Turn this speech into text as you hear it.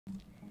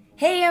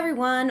Hey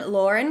everyone,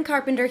 Lauren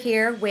Carpenter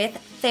here with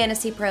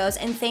Fantasy Pros,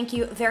 and thank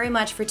you very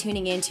much for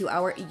tuning in to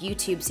our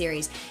YouTube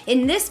series.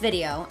 In this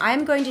video,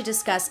 I'm going to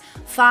discuss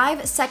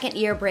 5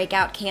 second-year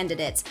breakout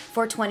candidates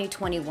for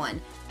 2021.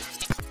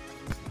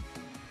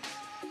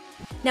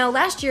 Now,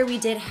 last year we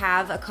did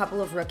have a couple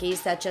of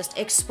rookies that just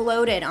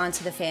exploded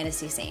onto the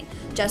fantasy scene.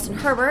 Justin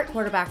Herbert,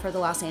 quarterback for the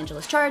Los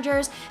Angeles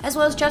Chargers, as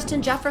well as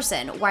Justin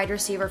Jefferson, wide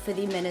receiver for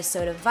the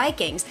Minnesota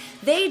Vikings.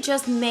 They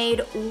just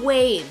made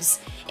waves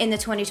in the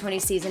 2020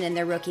 season in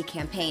their rookie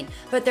campaign.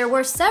 But there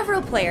were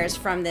several players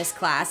from this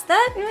class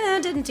that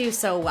didn't do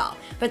so well.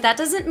 But that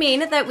doesn't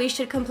mean that we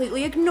should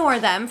completely ignore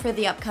them for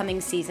the upcoming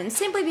season,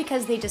 simply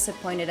because they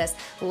disappointed us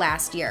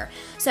last year.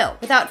 So,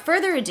 without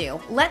further ado,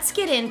 let's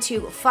get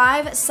into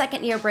 5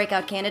 second-year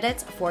breakout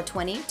candidates for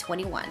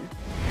 2021.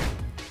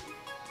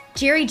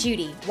 Jerry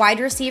Jeudy, wide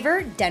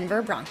receiver,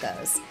 Denver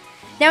Broncos.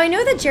 Now, I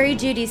know that Jerry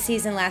Jeudy's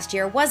season last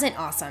year wasn't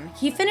awesome.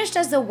 He finished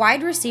as the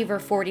wide receiver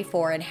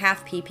 44 in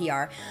half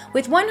PPR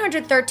with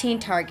 113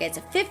 targets,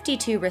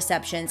 52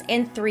 receptions,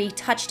 and 3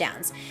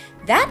 touchdowns.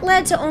 That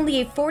led to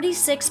only a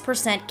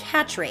 46%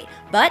 catch rate,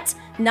 but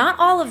not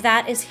all of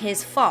that is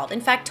his fault.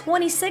 In fact,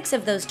 26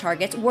 of those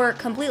targets were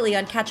completely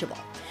uncatchable.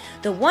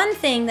 The one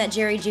thing that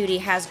Jerry Jeudy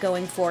has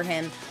going for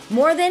him,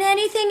 more than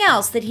anything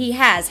else that he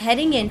has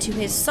heading into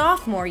his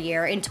sophomore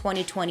year in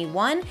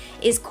 2021,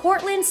 is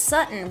Courtland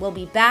Sutton will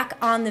be back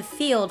on the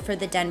field for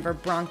the Denver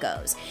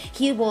Broncos.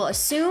 He will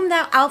assume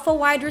that alpha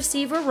wide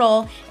receiver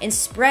role and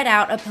spread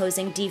out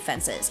opposing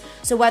defenses.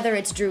 So whether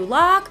it's Drew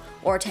Lock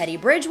or Teddy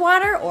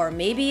Bridgewater or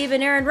maybe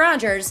even Aaron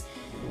Rodgers,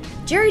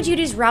 Jerry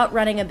Jeudy's route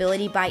running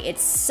ability by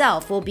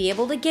itself will be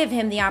able to give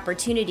him the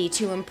opportunity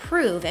to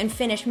improve and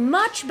finish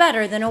much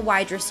better than a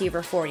wide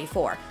receiver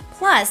 44.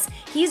 Plus,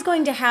 he's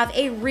going to have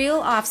a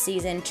real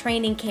offseason,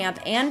 training camp,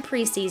 and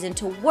preseason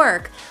to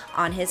work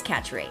on his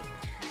catch rate.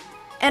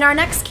 And our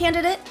next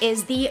candidate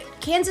is the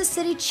Kansas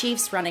City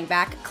Chiefs running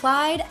back,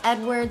 Clyde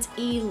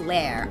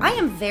Edwards-Helaire. I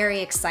am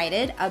very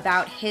excited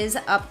about his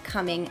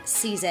upcoming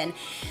season.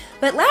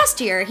 But last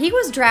year, he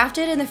was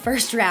drafted in the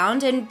first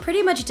round and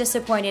pretty much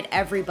disappointed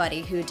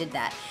everybody who did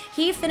that.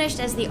 He finished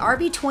as the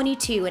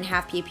RB22 in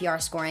half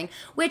PPR scoring,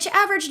 which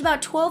averaged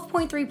about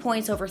 12.3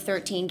 points over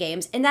 13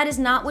 games, and that is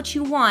not what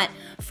you want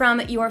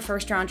from your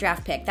first-round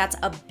draft pick. That's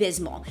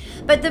abysmal.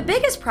 But the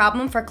biggest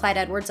problem for Clyde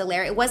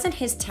Edwards-Helaire, it wasn't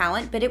his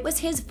talent, but it was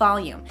his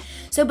volume.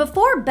 So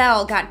before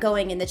Bell got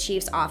going in the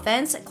Chiefs'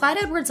 offense, Clyde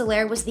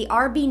Edwards-Helaire was the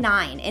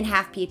RB9 in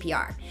half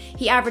PPR.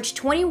 He averaged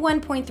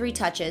 21.3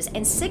 touches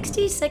and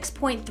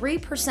 66.3%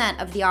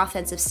 of the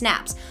offensive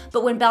snaps.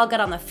 But when Bell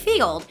got on the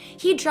field,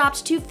 he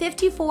dropped to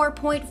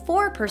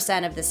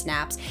 54.4% of the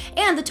snaps,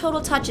 and the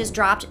total touches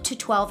dropped to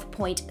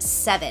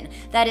 12.7.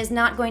 That is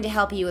not going to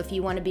help you if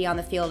you want to be on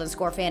the field and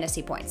score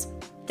fantasy points.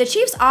 The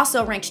Chiefs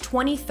also ranked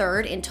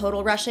 23rd in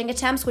total rushing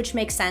attempts, which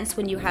makes sense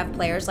when you have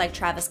players like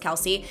Travis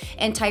Kelce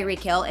and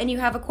Tyreek Hill, and you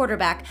have a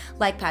quarterback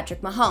like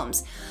Patrick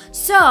Mahomes.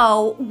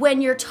 So when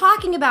you're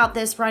talking about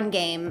this run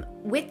game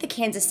with the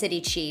Kansas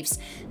City Chiefs,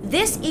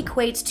 this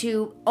equates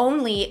to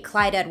only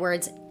Clyde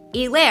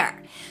Edwards-Helaire.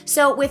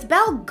 So with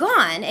Bell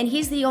gone, and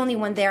he's the only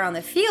one there on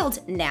the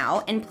field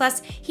now, and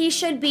plus he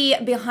should be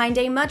behind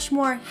a much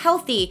more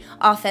healthy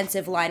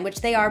offensive line,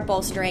 which they are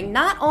bolstering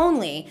not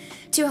only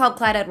to help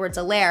Clyde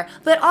Edwards-Helaire,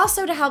 but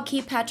also to help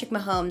keep Patrick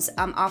Mahomes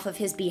off of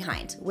his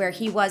behind, where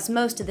he was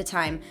most of the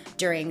time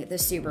during the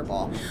Super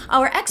Bowl.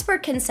 Our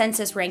expert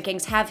consensus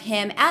rankings have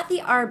him at the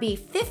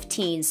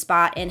RB15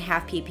 spot in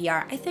half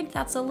PPR. I think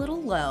that's a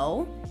little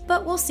low,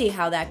 but we'll see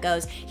how that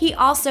goes. He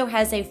also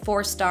has a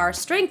 4-star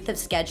strength of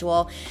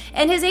schedule,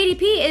 and his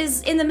ADP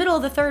is in the middle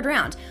of the 3rd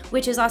round,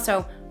 which is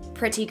also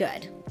pretty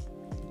good.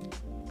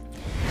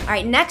 All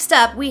right, next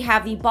up, we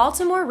have the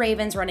Baltimore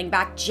Ravens running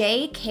back,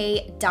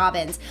 J.K.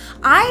 Dobbins.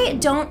 I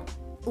don't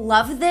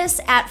love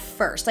this at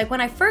first. Like, when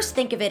I first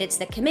think of it, it's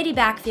the committee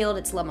backfield,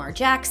 it's Lamar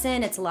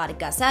Jackson, it's a lot of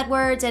Gus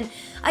Edwards, and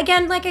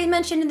again, like I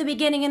mentioned in the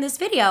beginning in this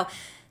video,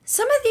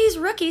 some of these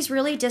rookies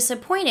really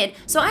disappointed.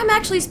 So I'm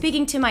actually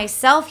speaking to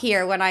myself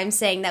here when I'm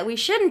saying that we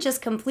shouldn't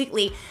just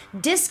completely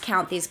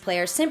discount these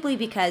players simply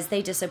because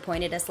they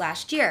disappointed us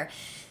last year.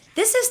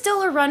 This is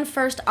still a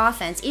run-first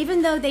offense,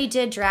 even though they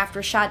did draft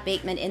Rashad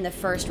Bateman in the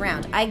 1st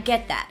round. I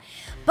get that.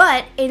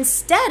 But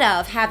instead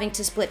of having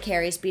to split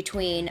carries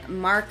between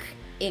Mark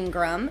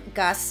Ingram,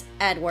 Gus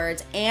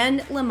Edwards,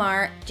 and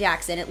Lamar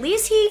Jackson, at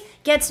least he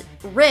gets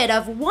rid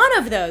of one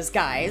of those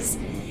guys,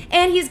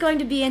 and he's going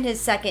to be in his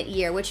 2nd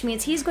year, which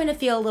means he's going to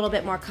feel a little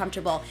bit more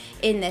comfortable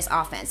in this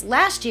offense.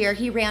 Last year,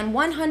 he ran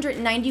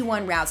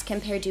 191 routes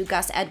compared to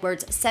Gus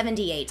Edwards'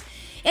 78,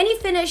 and he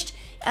finished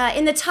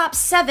in the top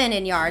 7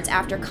 in yards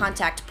after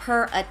contact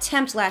per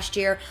attempt last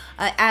year,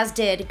 as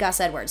did Gus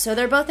Edwards. So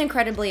they're both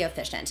incredibly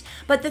efficient.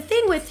 But the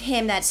thing with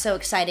him that's so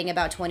exciting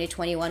about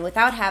 2021,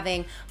 without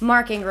having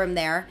Mark Ingram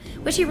there,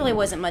 which he really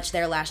wasn't much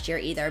there last year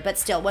either, but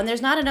still, when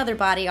there's not another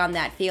body on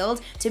that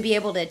field to be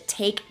able to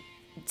take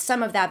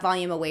some of that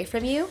volume away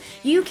from you,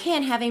 you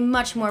can have a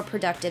much more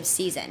productive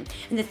season.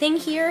 And the thing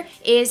here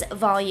is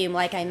volume,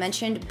 like I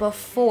mentioned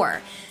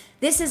before.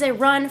 This is a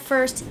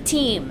run-first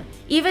team.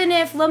 Even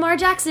if Lamar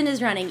Jackson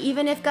is running,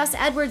 even if Gus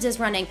Edwards is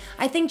running,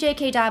 I think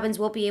J.K. Dobbins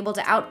will be able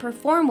to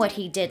outperform what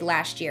he did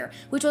last year,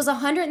 which was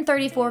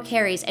 134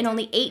 carries and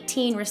only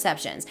 18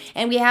 receptions.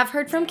 And we have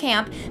heard from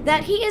camp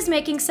that he is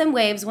making some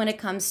waves when it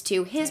comes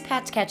to his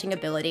pass-catching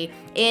ability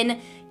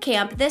in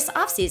camp this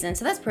offseason,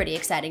 so that's pretty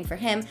exciting for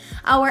him.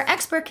 Our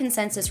expert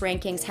consensus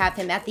rankings have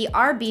him at the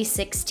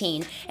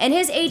RB16, and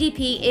his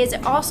ADP is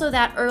also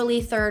that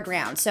early third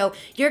round. So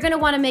you're going to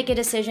want to make a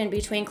decision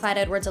between Clyde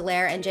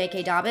Edwards-Helaire and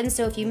J.K. Dobbins,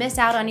 so if you miss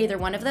out on either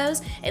one of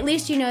those, at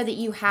least you know that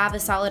you have a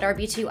solid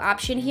RB2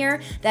 option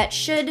here that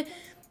should,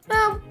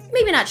 well,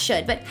 maybe not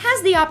should, but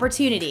has the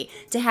opportunity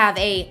to have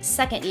a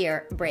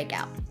second-year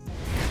breakout.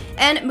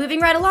 And moving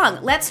right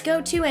along, let's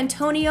go to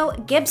Antonio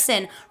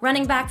Gibson,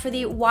 running back for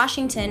the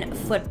Washington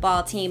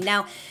football team.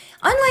 Now,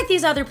 unlike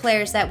these other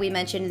players that we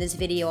mentioned in this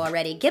video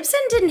already, Gibson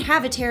didn't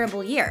have a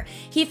terrible year.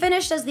 He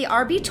finished as the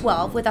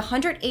RB12 with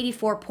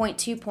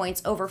 184.2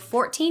 points over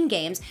 14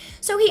 games,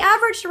 so he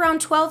averaged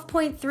around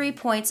 12.3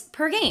 points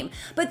per game.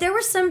 But there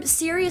were some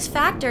serious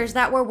factors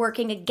that were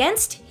working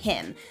against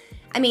him.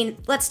 I mean,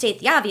 let's state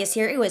the obvious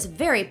here, it was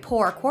very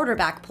poor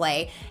quarterback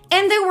play,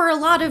 and there were a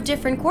lot of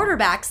different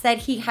quarterbacks that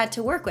he had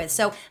to work with,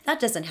 so that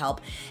doesn't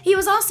help. He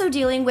was also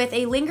dealing with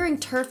a lingering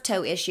turf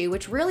toe issue,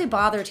 which really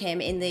bothered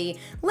him in the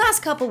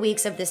last couple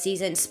weeks of the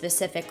season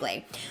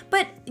specifically.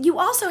 But you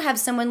also have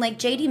someone like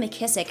J.D.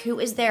 McKissic, who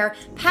is their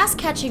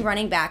pass-catching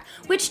running back,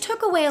 which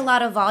took away a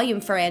lot of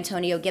volume for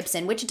Antonio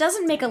Gibson, which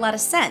doesn't make a lot of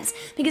sense,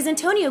 because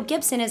Antonio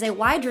Gibson is a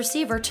wide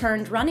receiver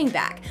turned running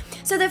back.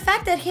 So the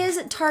fact that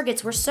his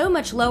targets were so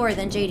much lower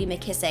than J.D.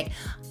 McKissic,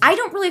 I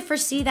don't really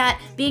foresee that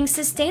being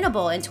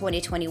sustainable in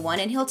 2021,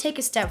 and he'll take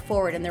a step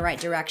forward in the right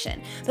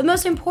direction. But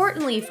most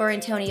importantly for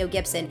Antonio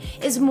Gibson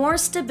is more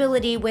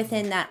stability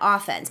within that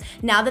offense,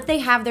 now that they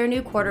have their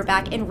new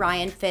quarterback in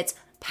Ryan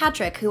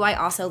Fitzpatrick, who I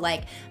also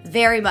like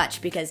very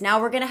much, because now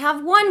we're going to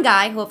have one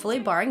guy, hopefully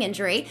barring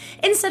injury,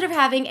 instead of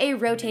having a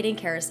rotating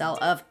carousel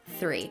of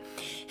 3.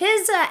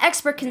 His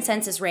expert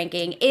consensus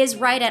ranking is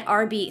right at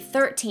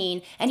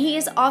RB13, and he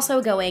is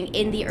also going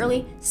in the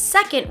early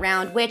second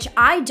round, which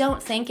I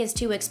don't think is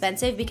too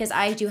expensive because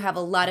I do have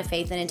a lot of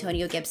faith in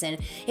Antonio Gibson.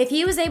 If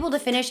he was able to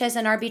finish as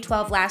an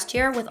RB12 last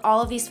year with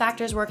all of these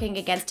factors working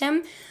against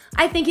him,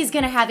 I think he's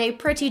going to have a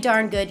pretty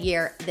darn good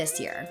year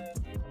this year.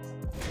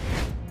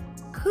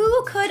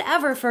 Who could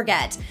ever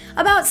forget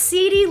about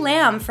CeeDee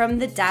Lamb from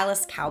the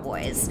Dallas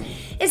Cowboys?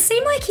 It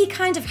seemed like he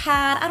kind of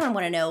had, I don't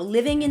want to know,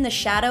 living in the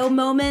shadow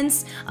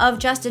moments of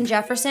Justin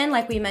Jefferson,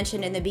 like we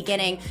mentioned in the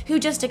beginning, who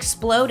just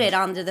exploded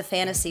onto the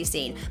fantasy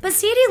scene. But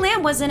CeeDee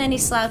Lamb wasn't any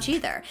slouch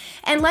either.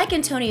 And like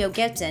Antonio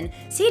Gibson,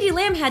 CeeDee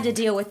Lamb had to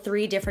deal with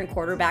 3 different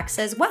quarterbacks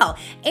as well.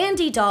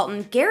 Andy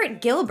Dalton, Garrett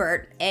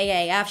Gilbert,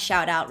 AAF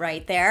shout out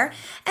right there,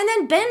 and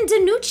then Ben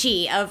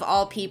DiNucci of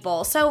all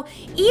people. So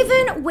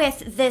even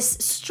with this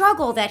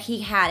struggle that he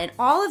had and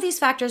all of these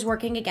factors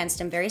working against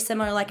him, very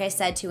similar, like I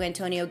said, to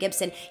Antonio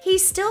Gibson, he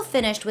still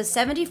finished with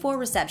 74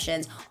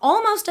 receptions,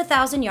 almost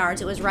 1,000 yards.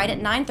 It was right at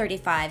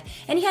 935,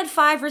 and he had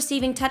 5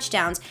 receiving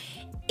touchdowns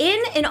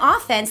in an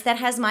offense that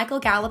has Michael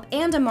Gallup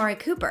and Amari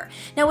Cooper.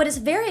 Now, what is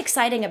very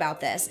exciting about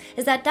this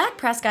is that Dak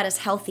Prescott is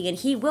healthy and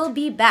he will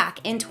be back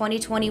in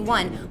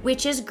 2021,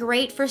 which is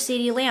great for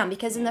CeeDee Lamb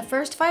because in the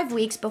first 5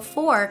 weeks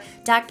before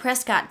Dak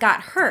Prescott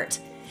got hurt,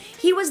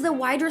 he was the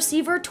wide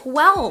receiver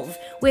 12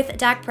 with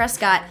Dak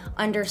Prescott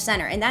under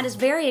center. And that is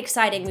very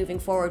exciting moving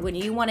forward when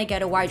you want to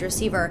get a wide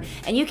receiver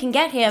and you can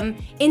get him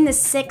in the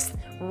 6th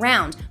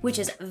round, which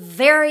is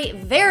very,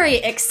 very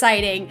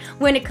exciting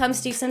when it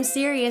comes to some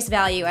serious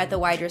value at the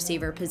wide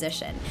receiver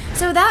position.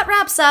 So that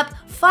wraps up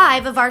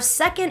 5 of our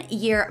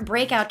second-year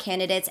breakout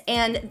candidates,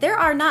 and there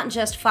are not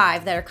just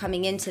 5 that are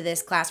coming into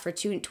this class for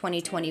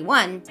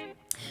 2021.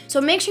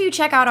 So make sure you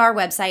check out our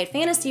website,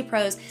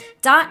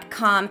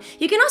 FantasyPros.com.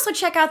 You can also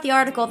check out the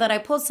article that I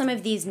pulled some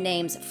of these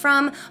names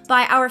from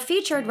by our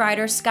featured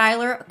writer,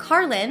 Skylar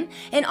Carlin.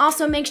 And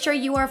also make sure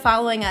you are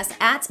following us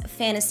at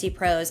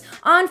FantasyPros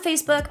on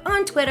Facebook,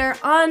 on Twitter,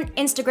 on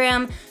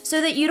Instagram,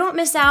 so that you don't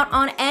miss out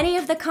on any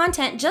of the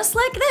content just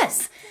like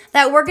this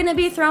that we're going to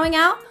be throwing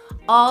out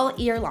all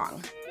year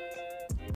long.